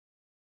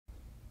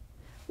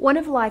One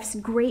of life's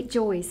great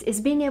joys is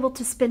being able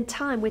to spend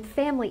time with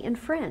family and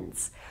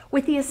friends.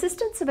 With the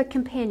assistance of a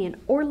companion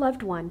or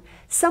loved one,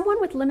 someone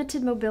with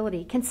limited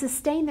mobility can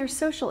sustain their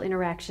social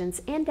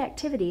interactions and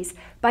activities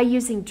by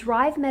using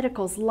Drive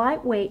Medical's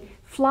lightweight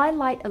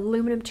Fly-Light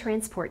aluminum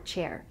transport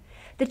chair.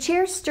 The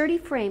chair's sturdy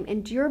frame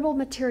and durable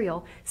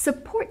material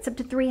supports up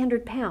to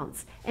 300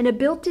 pounds, and a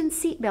built-in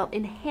seatbelt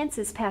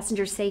enhances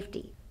passenger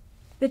safety.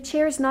 The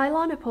chair's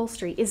nylon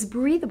upholstery is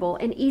breathable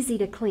and easy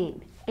to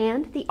clean,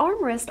 and the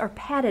armrests are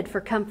padded for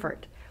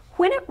comfort.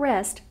 When at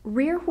rest,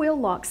 rear wheel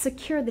locks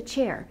secure the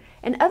chair,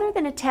 and other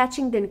than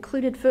attaching the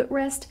included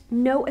footrest,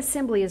 no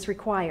assembly is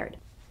required.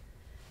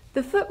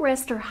 The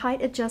footrests are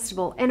height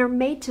adjustable and are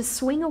made to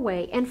swing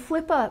away and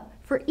flip up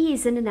for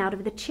ease in and out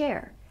of the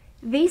chair.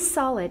 These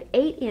solid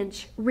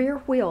 8-inch rear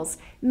wheels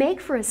make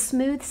for a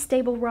smooth,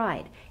 stable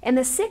ride, and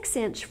the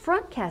 6-inch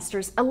front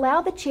casters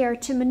allow the chair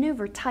to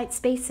maneuver tight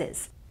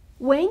spaces.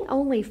 Weighing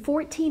only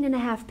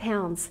 14.5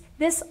 pounds,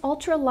 this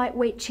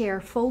ultra-lightweight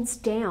chair folds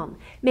down,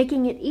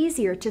 making it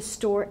easier to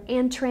store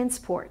and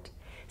transport.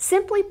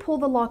 Simply pull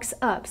the locks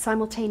up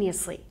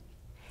simultaneously,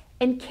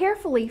 and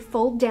carefully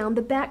fold down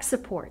the back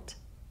support.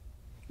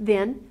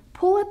 Then,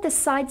 pull up the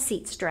side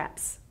seat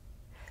straps.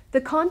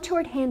 The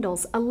contoured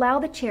handles allow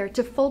the chair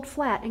to fold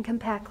flat and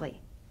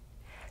compactly.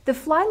 The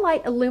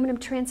Fly-Light aluminum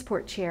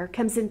transport chair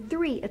comes in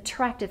 3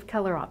 attractive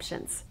color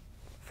options.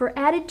 For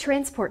added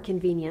transport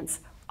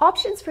convenience,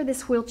 options for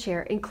this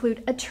wheelchair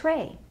include a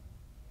tray,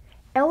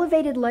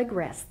 elevated leg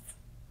rests,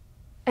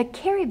 a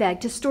carry bag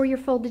to store your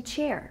folded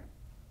chair,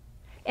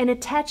 an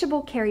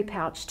attachable carry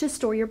pouch to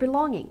store your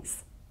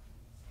belongings,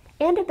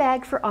 and a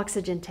bag for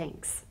oxygen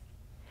tanks.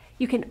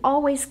 You can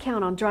always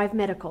count on Drive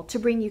Medical to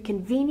bring you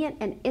convenient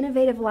and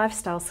innovative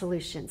lifestyle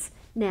solutions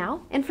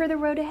now and for the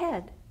road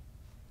ahead.